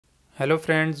Hello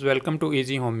friends, welcome to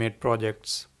Easy Homemade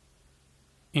Projects.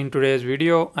 In today's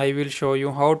video, I will show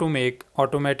you how to make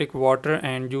automatic water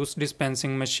and juice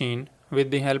dispensing machine with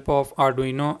the help of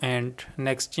Arduino and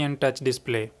NextGen touch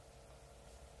display.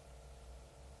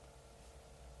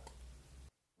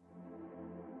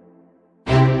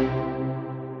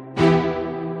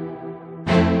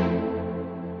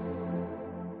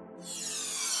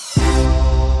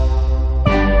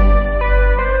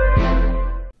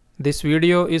 This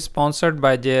video is sponsored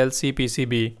by JLC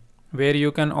PCB, where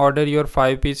you can order your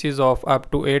 5 pieces of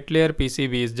up to 8 layer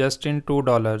PCBs just in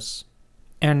 $2.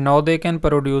 And now they can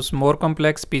produce more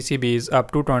complex PCBs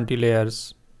up to 20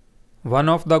 layers. One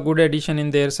of the good addition in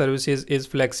their services is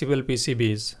flexible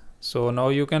PCBs. So now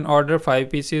you can order 5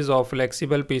 pieces of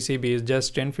flexible PCBs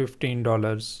just in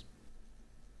 $15.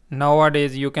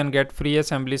 Nowadays you can get free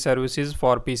assembly services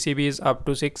for PCBs up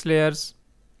to 6 layers.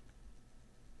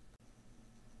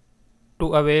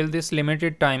 To avail this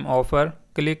limited time offer,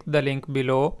 click the link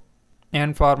below,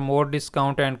 and for more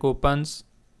discount and coupons,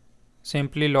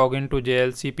 simply log in to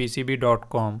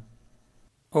jlcpcb.com.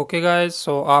 Okay guys,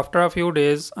 so after a few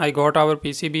days I got our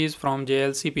PCBs from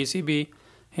JLC PCB.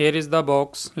 Here is the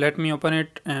box. Let me open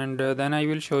it and then I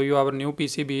will show you our new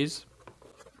PCBs.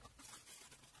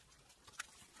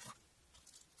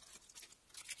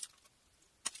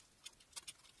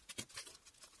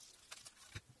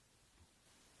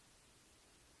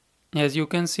 As you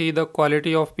can see, the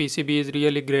quality of PCB is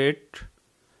really great,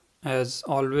 as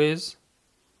always.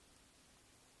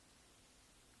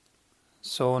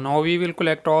 So now we will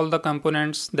collect all the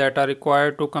components that are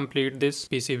required to complete this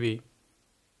PCB.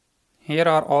 Here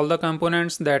are all the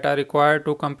components that are required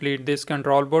to complete this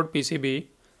control board PCB.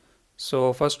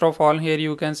 So first of all, here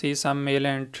you can see some male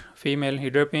and female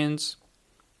header pins.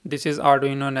 This is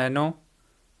Arduino Nano,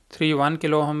 3 1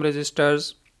 kilo ohm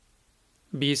resistors,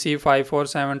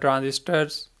 BC547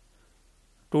 transistors,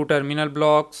 2 terminal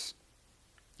blocks,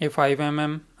 a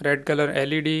 5mm red color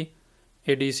LED,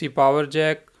 a DC power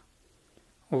jack,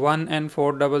 1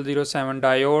 N4007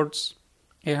 diodes,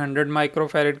 a 100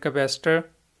 microfarad capacitor,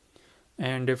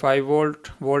 and a 5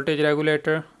 volt voltage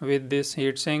regulator with this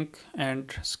heatsink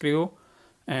and screw,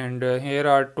 and here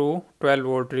are two 12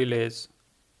 volt relays.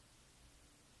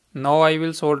 Now I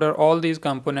will solder all these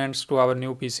components to our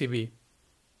new PCB.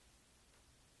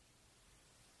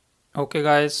 Okay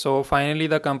guys, so finally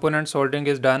the component soldering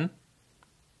is done,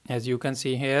 as you can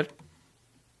see here.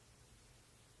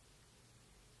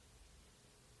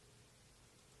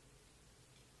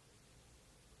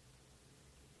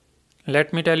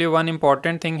 Let me tell you one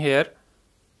important thing here.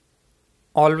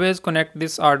 Always connect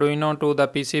this Arduino to the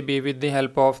PCB with the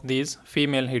help of these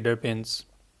female header pins.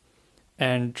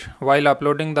 And while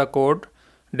uploading the code,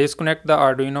 disconnect the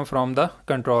Arduino from the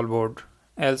control board,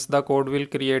 else the code will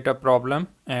create a problem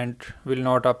and will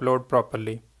not upload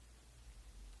properly.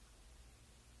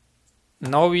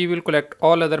 Now we will collect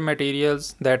all other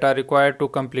materials that are required to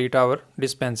complete our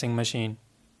dispensing machine.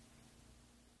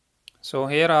 So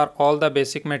here are all the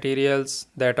basic materials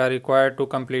that are required to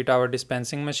complete our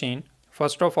dispensing machine.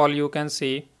 First of all, you can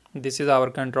see this is our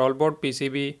control board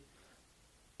PCB,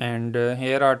 and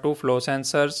here are two flow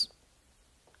sensors.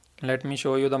 Let me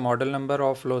show you the model number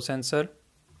of flow sensor.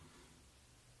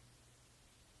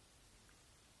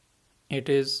 It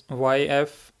is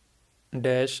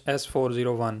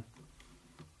YF-S401.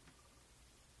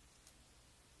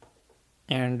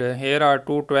 And here are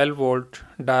two 12 volt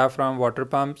diaphragm water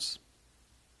pumps.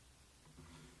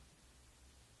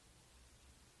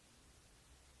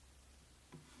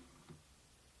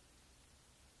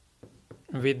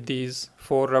 With these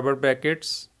 4 rubber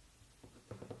brackets.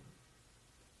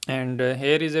 And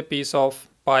here is a piece of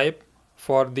pipe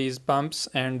for these pumps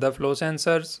and the flow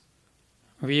sensors.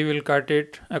 We will cut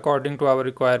it according to our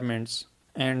requirements.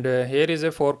 And here is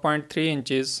a 4.3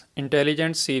 inches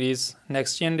intelligent series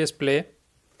NextGen display.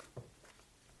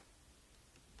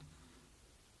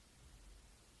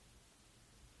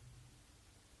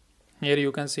 Here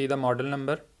you can see the model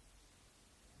number.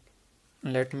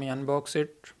 Let me unbox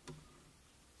it.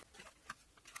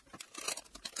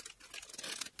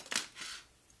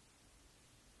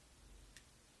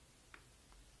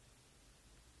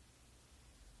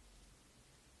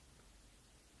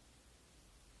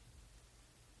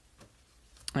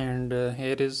 And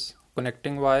here is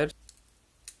connecting wire.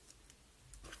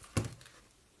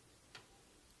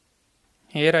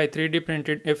 Here I 3D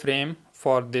printed a frame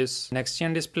for this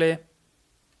NextGen display.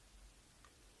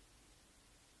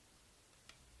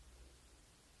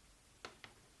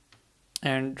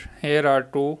 And here are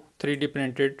two 3D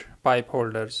printed pipe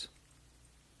holders.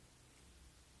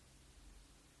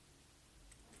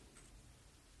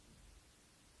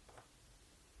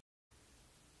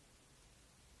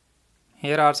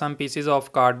 Here are some pieces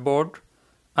of cardboard.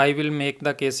 I will make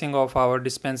the casing of our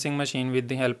dispensing machine with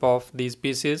the help of these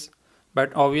pieces,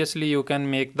 but obviously you can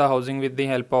make the housing with the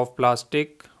help of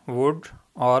plastic, wood,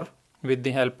 or with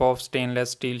the help of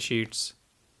stainless steel sheets.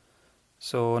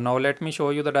 So now let me show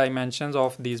you the dimensions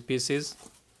of these pieces.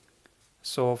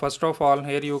 So first of all,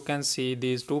 here you can see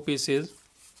these two pieces.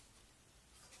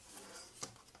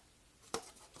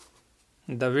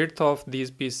 The width of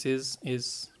these pieces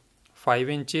is 5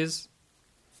 inches,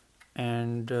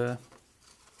 and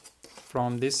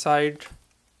from this side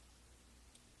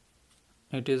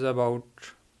it is about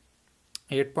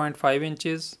 8.5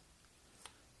 inches,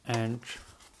 and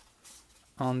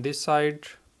on this side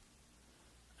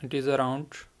it is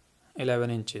around 11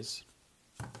 inches.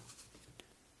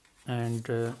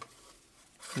 And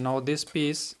now this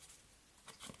piece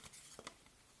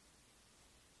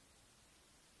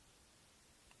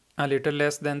a little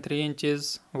less than 3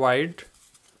 inches wide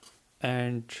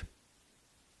and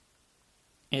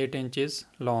 8 inches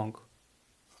long,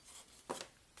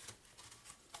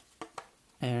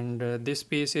 and this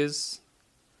piece is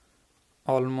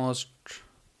almost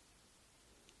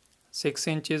 6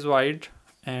 inches wide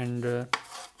and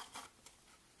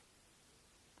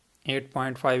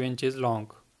 8.5 inches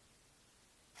long,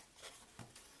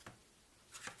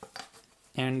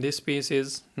 and this piece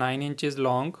is 9 inches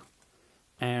long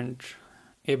and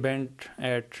a bend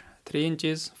at 3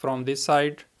 inches from this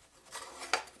side,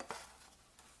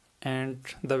 and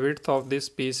the width of this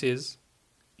piece is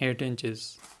 8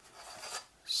 inches.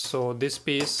 So this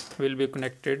piece will be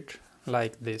connected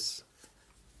like this.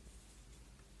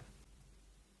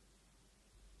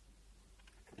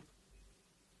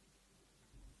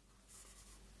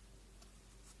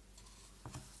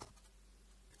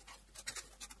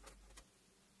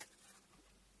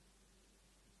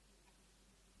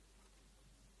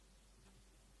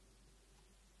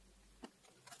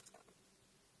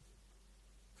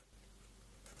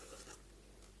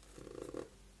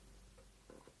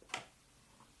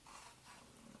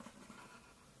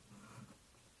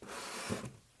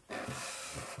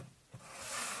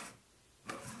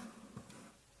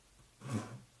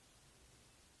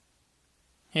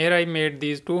 Here I made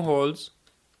these two holes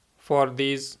for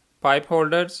these pipe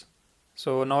holders.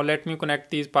 So now let me connect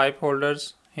these pipe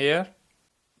holders here.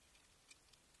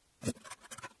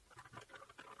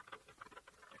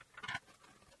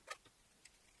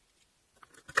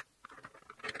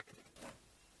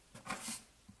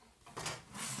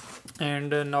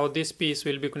 And now this piece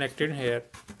will be connected here.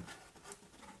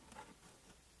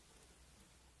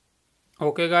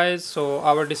 Okay guys, so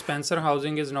our dispenser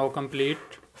housing is now complete.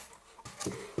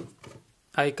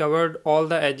 I covered all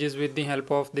the edges with the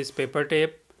help of this paper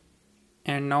tape,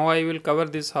 and now I will cover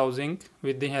this housing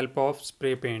with the help of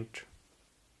spray paint.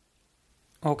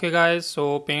 Okay guys,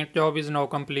 so paint job is now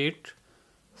complete,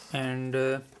 and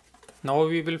now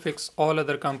we will fix all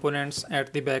other components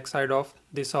at the back side of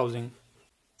this housing.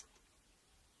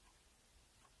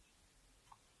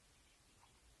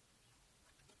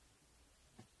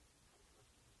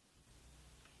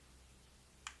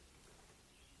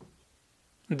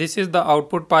 This is the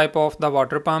output pipe of the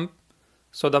water pump.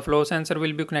 So the flow sensor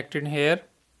will be connected here,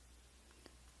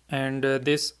 and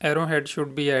this arrowhead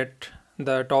should be at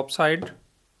the top side.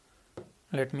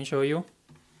 Let me show you.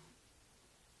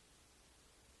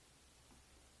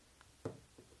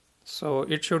 So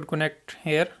it should connect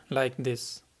here like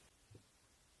this.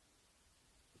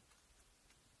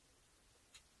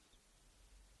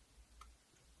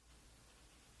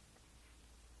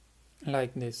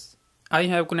 Like this. I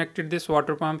have connected this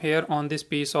water pump here on this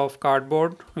piece of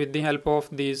cardboard with the help of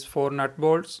these 4 nut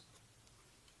bolts.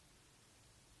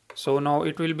 So now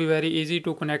it will be very easy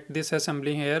to connect this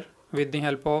assembly here with the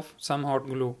help of some hot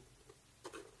glue.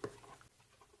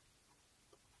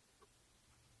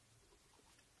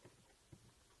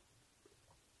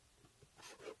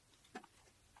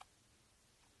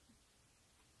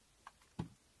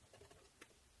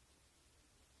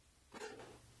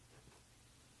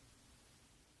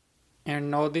 And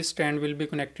now this stand will be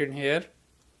connected here,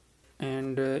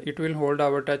 and it will hold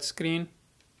our touch screen.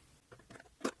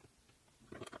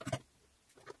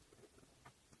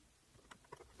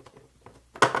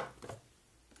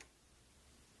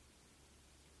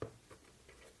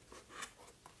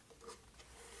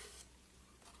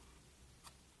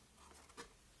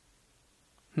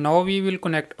 Now we will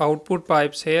connect output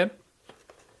pipes here.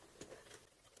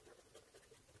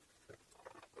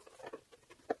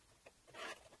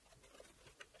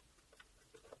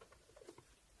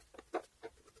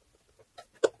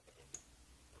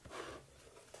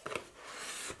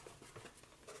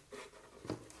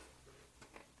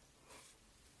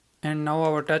 And now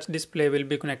our touch display will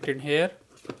be connected here.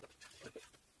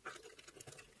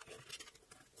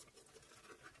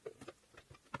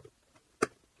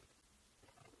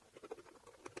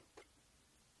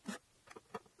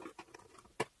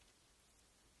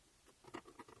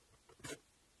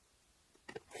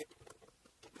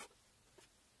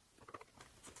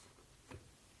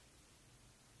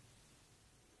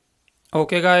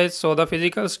 Okay guys, so the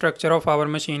physical structure of our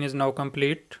machine is now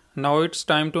complete. Now it's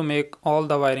time to make all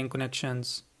the wiring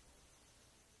connections.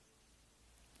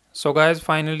 So guys,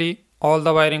 finally all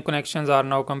the wiring connections are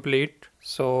now complete.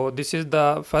 So this is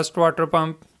the first water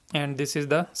pump and this is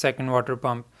the second water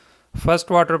pump. First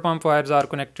water pump wires are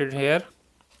connected here,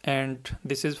 and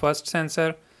this is first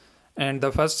sensor, and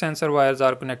the first sensor wires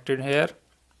are connected here,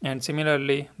 and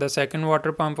similarly the second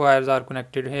water pump wires are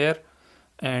connected here,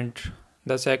 and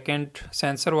the second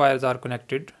sensor wires are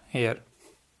connected here.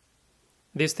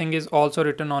 This thing is also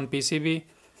written on PCB.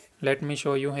 Let me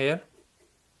show you here.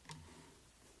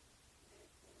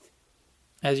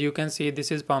 As you can see,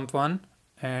 this is pump 1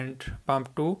 and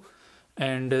pump 2,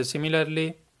 and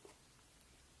similarly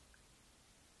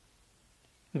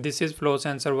this is flow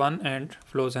sensor 1 and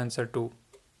flow sensor 2.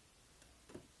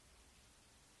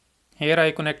 Here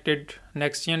I connected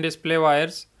NextGen Display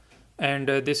wires, and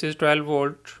this is 12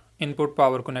 volt input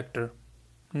power connector.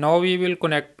 Now we will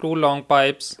connect two long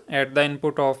pipes at the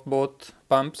input of both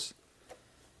pumps.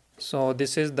 So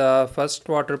this is the first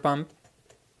water pump,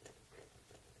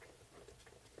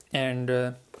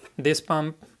 and this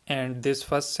pump and this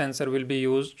first sensor will be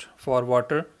used for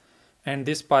water, and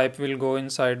this pipe will go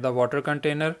inside the water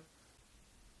container,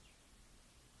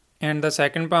 and the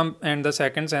second pump and the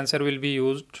second sensor will be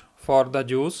used for the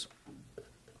juice,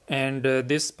 and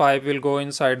this pipe will go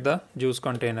inside the juice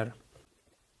container.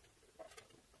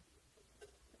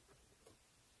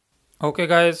 Okay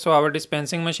guys, so our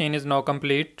dispensing machine is now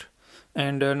complete,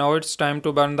 and now it's time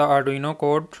to burn the Arduino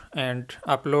code and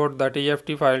upload the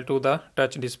TFT file to the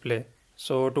touch display.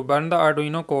 So to burn the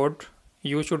Arduino code,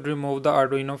 you should remove the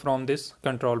Arduino from this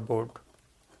control board.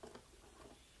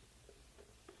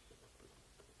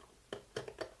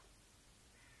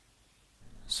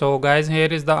 So guys, here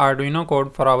is the Arduino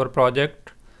code for our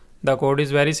project. The code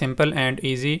is very simple and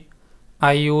easy.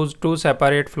 I used two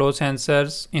separate flow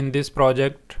sensors in this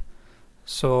project.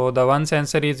 So the one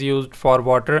sensor is used for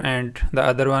water and the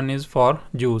other one is for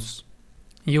juice.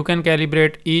 You can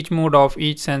calibrate each mode of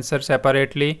each sensor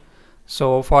separately.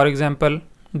 So for example,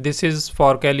 this is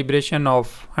for calibration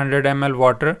of 100 ml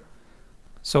water.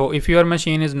 So if your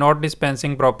machine is not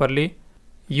dispensing properly,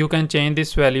 you can change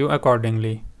this value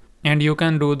accordingly. And you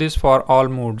can do this for all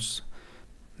modes.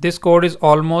 This code is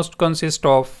almost consist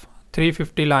of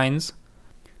 350 lines.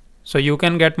 So you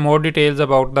can get more details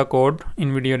about the code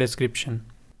in video description.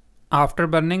 After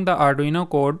burning the Arduino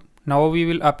code, now we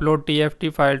will upload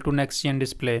TFT file to NextGen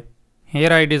Display.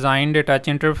 Here I designed a touch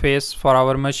interface for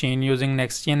our machine using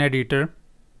NextGen editor.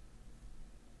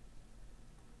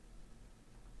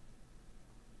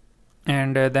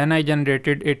 And then I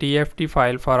generated a TFT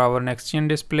file for our NextGen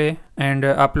Display and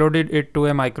uploaded it to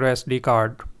a micro SD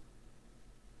card.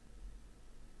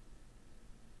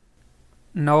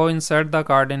 Now insert the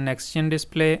card in NextGen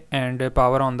Display and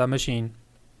power on the machine.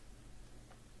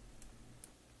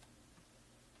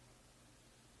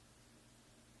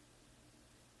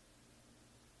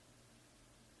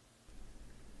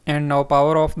 And now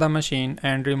power off the machine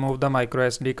and remove the micro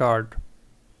SD card.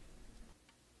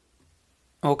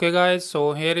 Okay guys,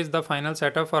 so here is the final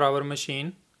setup for our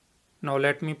machine. Now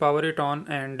let me power it on,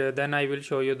 and then I will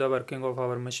show you the working of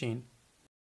our machine.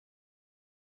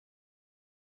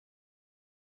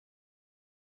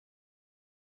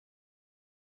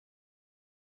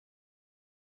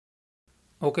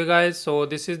 Okay guys, so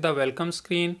this is the welcome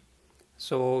screen.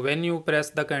 So when you press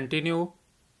the continue,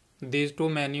 these two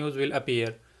menus will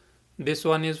appear. This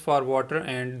one is for water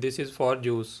and this is for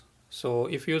juice. So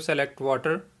if you select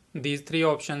water, these three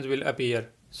options will appear.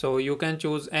 So you can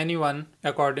choose any one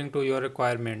according to your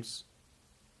requirements.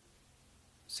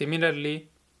 Similarly,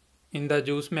 in the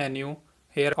juice menu,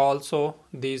 here also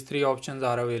these three options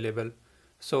are available.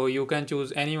 So you can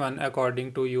choose any one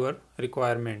according to your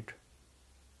requirement.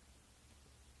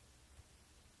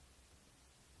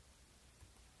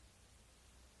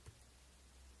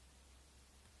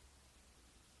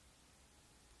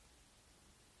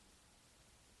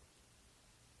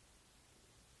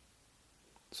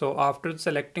 So after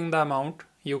selecting the amount,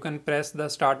 you can press the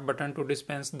start button to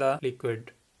dispense the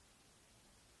liquid.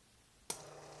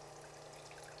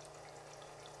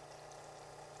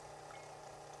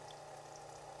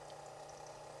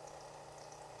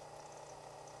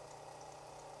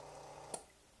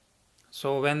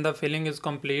 So when the filling is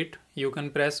complete, you can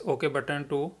press OK button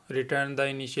to return the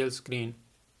initial screen.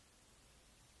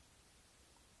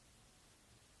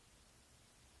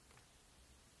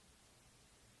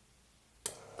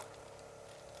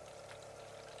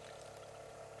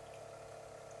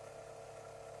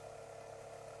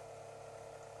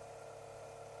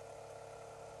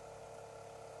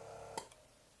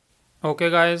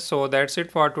 Okay guys, so that's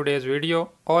it for today's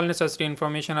video. All necessary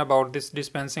information about this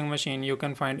dispensing machine you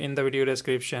can find in the video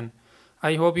description.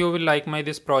 I hope you will like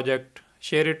this project,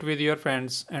 share it with your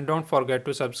friends, and don't forget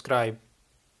to subscribe.